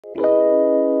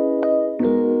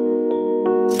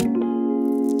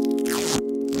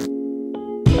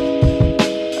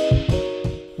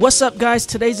What's up, guys?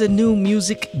 Today's a new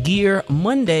Music Gear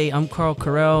Monday. I'm Carl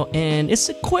Carell, and it's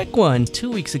a quick one. 2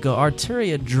 weeks ago,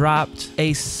 Arturia dropped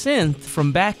a synth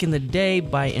from back in the day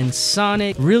by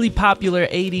Ensoniq. Really popular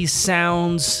 80s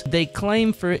sounds. They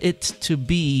claim for it to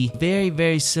be very,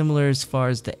 very similar as far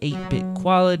as the 8-bit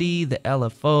quality, the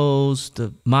LFOs,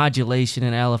 the modulation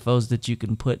and LFOs that you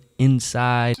can put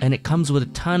inside, and it comes with a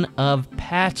ton of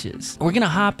patches. We're gonna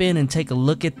hop in and take a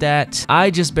look at that. I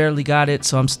just barely got it,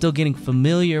 so I'm still getting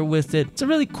familiar with it. It's a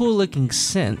really cool looking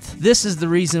synth. This is the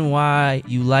reason why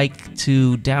you like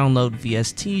to download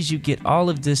VSTs. You get all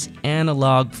of this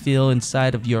analog feel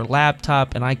inside of your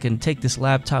laptop, and I can take this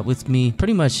laptop with me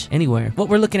pretty much anywhere. What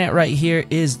we're looking at right here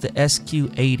is the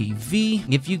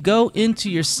SQ80V. If you go into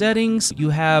your settings,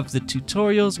 you have the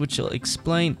tutorials, which will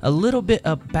explain a little bit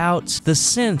about the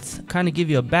synth, kind of give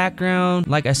you a background.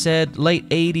 Like I said, late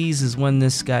 80s is when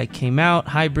this guy came out.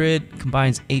 Hybrid,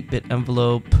 combines 8-bit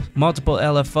envelope, multiple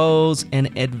LFOs,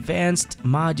 and advanced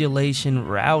modulation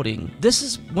routing. This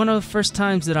is one of the first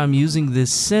times that I'm using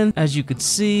this synth. As you could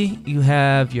see, you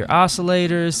have your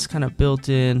oscillators kind of built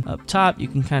in up top. You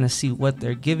can kind of see what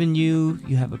they're giving you.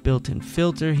 You have a built-in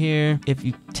filter here. If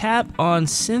you tap on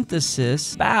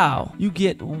synthesis, wow, you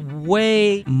get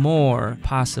way more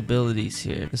possibilities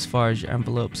here as far as your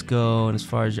envelopes go and as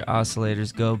far as your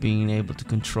oscillators go, being able to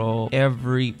control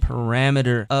every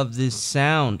parameter of this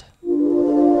sound.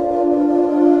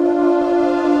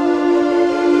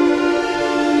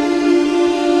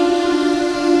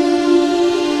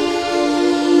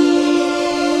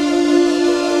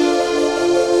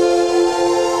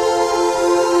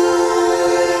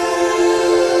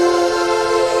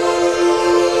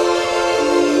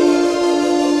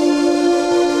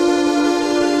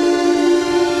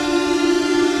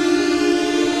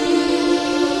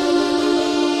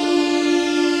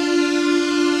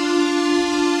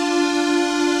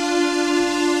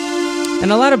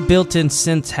 And a lot of built-in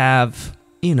synths have,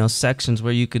 sections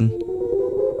where you can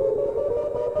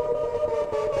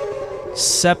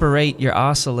separate your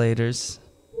oscillators.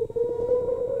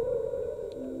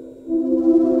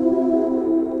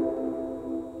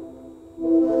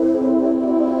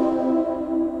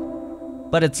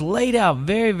 But it's laid out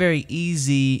very, very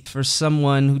easy for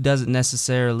someone who doesn't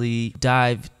necessarily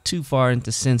dive too far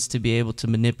into synths to be able to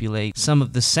manipulate some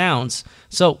of the sounds.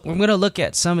 So we're going to look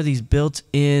at some of these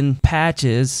built-in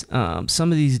patches,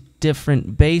 some of these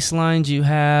different bass lines you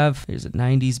have. Here's a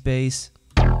 90s bass.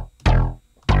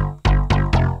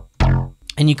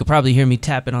 And you could probably hear me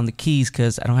tapping on the keys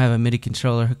because I don't have a MIDI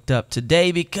controller hooked up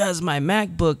today because my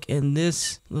MacBook and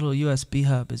this little USB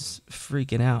hub is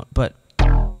freaking out. But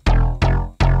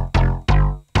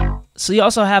so you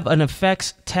also have an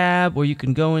effects tab where you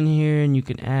can go in here and you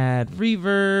can add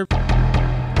reverb.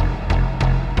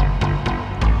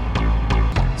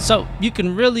 So you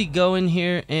can really go in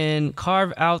here and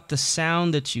carve out the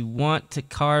sound that you want to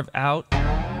carve out.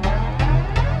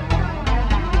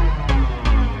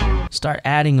 Start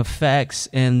adding effects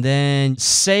and then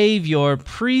save your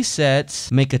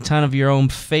presets. Make a ton of your own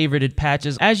favorited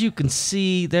patches. As you can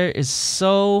see, there is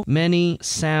so many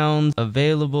sounds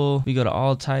available. We go to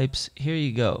all types. Here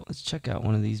you go. Let's check out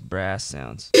one of these brass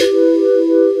sounds.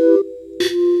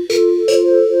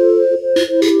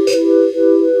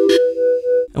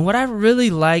 And what I really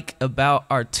like about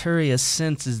Arturia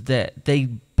synths is that they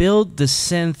build the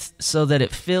synth so that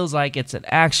it feels like it's an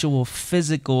actual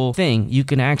physical thing. You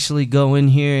can actually go in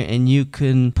here and you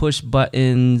can push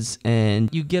buttons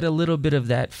and you get a little bit of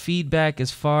that feedback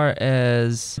as far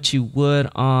as what you would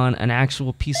on an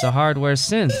actual piece of hardware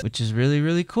synth, which is really,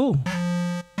 really cool.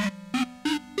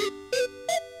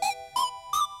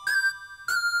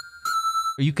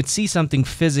 You could see something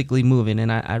physically moving,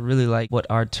 and I really like what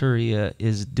Arturia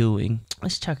is doing.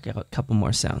 Let's check out a couple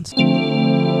more sounds.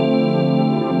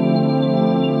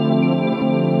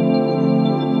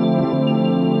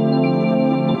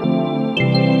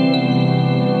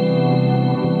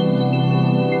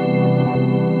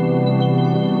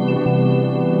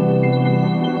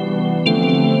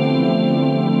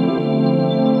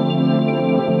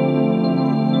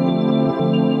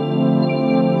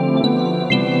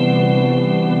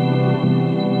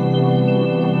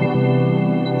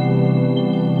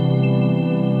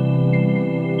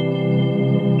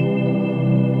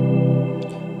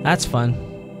 That's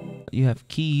fun. You have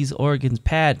keys, organs,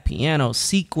 pad, piano,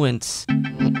 sequence.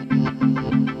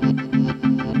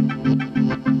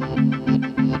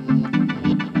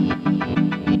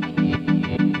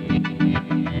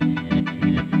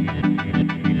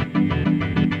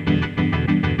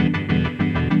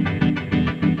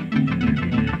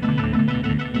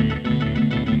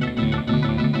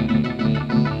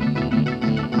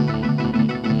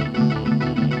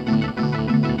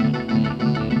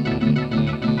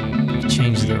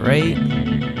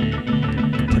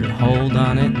 hold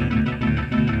on it,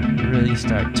 really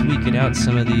start tweaking out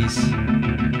some of these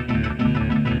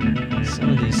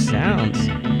sounds.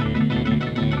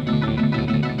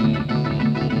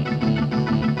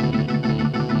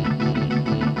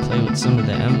 Play with some of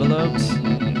the envelopes.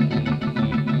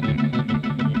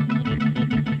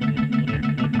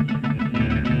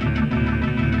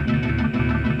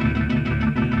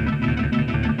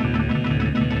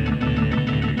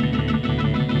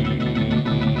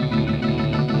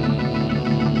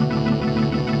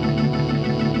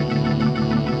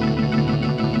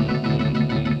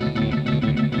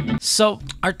 So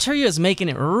Arturia is making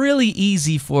it really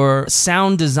easy for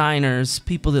sound designers,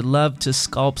 people that love to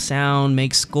sculpt sound,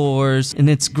 make scores, and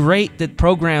it's great that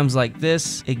programs like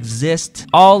this exist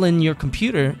all in your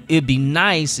computer. It'd be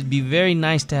very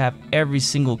nice to have every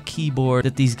single keyboard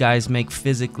that these guys make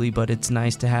physically, but it's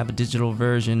nice to have a digital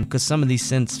version because some of these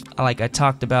synths, like I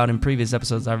talked about in previous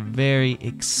episodes, are very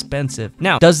expensive.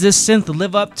 Now, does this synth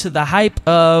live up to the hype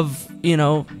of, you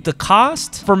know, the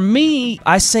cost? For me,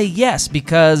 I say yes,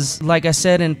 because like I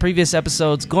said in previous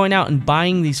episodes, going out and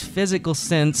buying these physical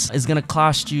synths is gonna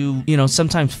cost you, you know,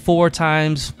 sometimes 4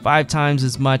 times, 5 times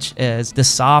as much as the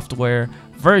software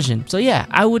version. So yeah,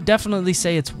 I would definitely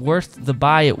say it's worth the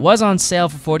buy. It was on sale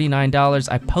for $49.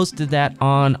 I posted that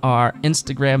on our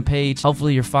Instagram page.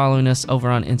 Hopefully you're following us over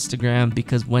on Instagram,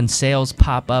 because when sales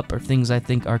pop up or things I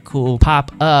think are cool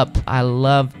pop up, I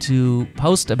love to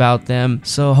post about them.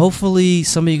 So hopefully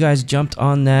some of you guys jumped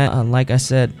on that. Like I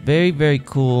said, very, very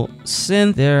cool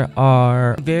synth. There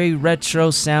are very retro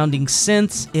sounding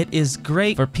synths. It is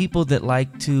great for people that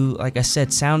like to, like I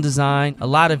said, sound design. A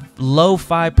lot of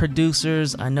lo-fi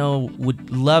producers I know would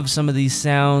love some of these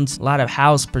sounds. A lot of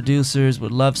house producers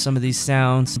would love some of these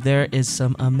sounds. There is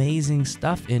some amazing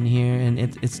stuff in here, and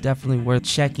it's definitely worth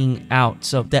checking out.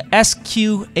 So the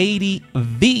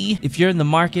SQ80V, if you're in the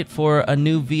market for a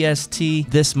new VST,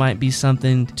 this might be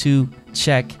something to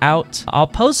check out. I'll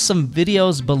post some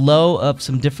videos below of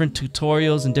some different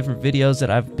tutorials and different videos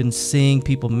that I've been seeing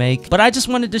people make, but I just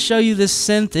wanted to show you this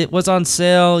synth. It was on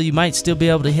sale. You might still be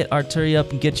able to hit Arturia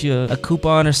up and get you a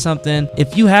coupon or something.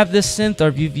 If you have this synth, or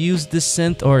if you've used this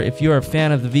synth, or if you're a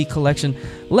fan of the V collection,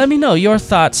 let me know your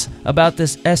thoughts about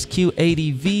this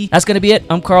SQ80V. That's gonna be it.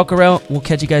 I'm Carl Carell. We'll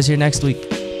catch you guys here next week.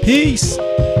 Peace.